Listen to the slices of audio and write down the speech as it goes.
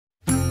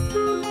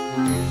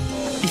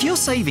If you're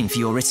saving for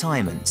your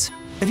retirement,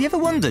 have you ever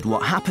wondered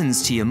what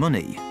happens to your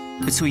money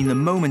between the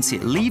moment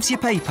it leaves your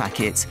pay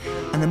packet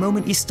and the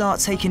moment you start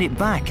taking it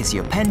back as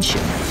your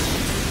pension?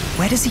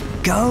 Where does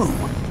it go?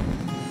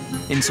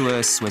 Into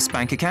a Swiss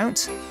bank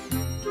account?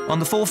 On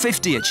the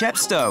 450 at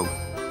Chepstow?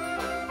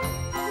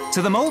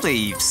 To the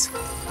Maldives?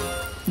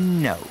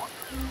 No.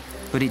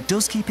 But it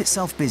does keep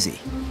itself busy.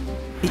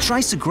 It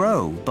tries to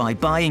grow by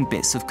buying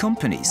bits of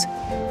companies.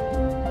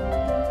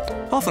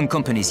 Often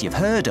companies you've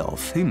heard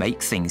of who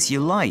make things you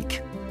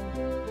like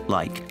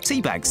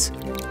tea bags,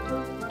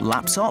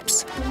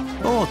 laptops,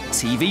 or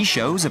TV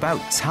shows about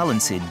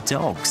talented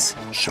dogs.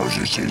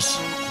 Sausages.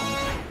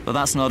 But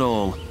that's not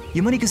all.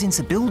 Your money goes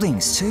into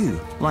buildings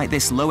too, like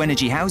this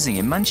low-energy housing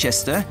in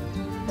Manchester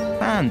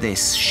and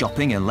this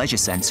shopping and leisure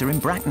centre in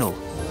Bracknell.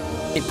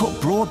 It put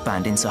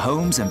broadband into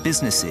homes and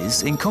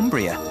businesses in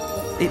Cumbria.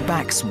 It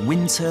backs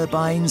wind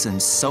turbines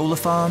and solar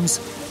farms,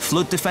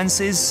 flood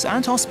defences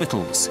and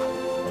hospitals.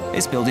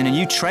 It's building a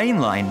new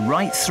train line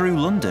right through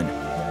London.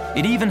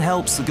 It even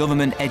helps the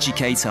government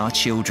educate our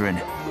children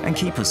and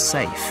keep us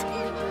safe.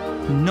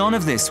 None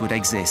of this would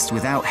exist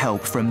without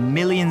help from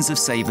millions of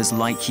savers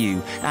like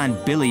you and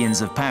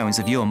billions of pounds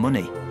of your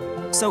money.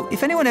 So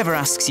if anyone ever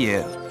asks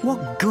you,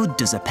 what good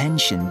does a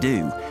pension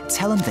do?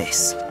 Tell them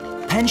this.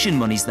 Pension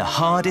money's the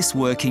hardest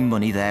working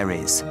money there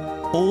is.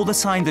 All the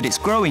time that it's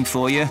growing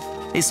for you,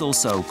 it's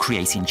also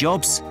creating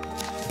jobs,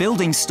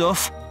 building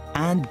stuff,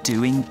 and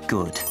doing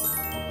good.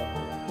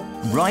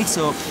 Right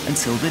up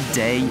until the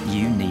day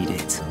you need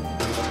it.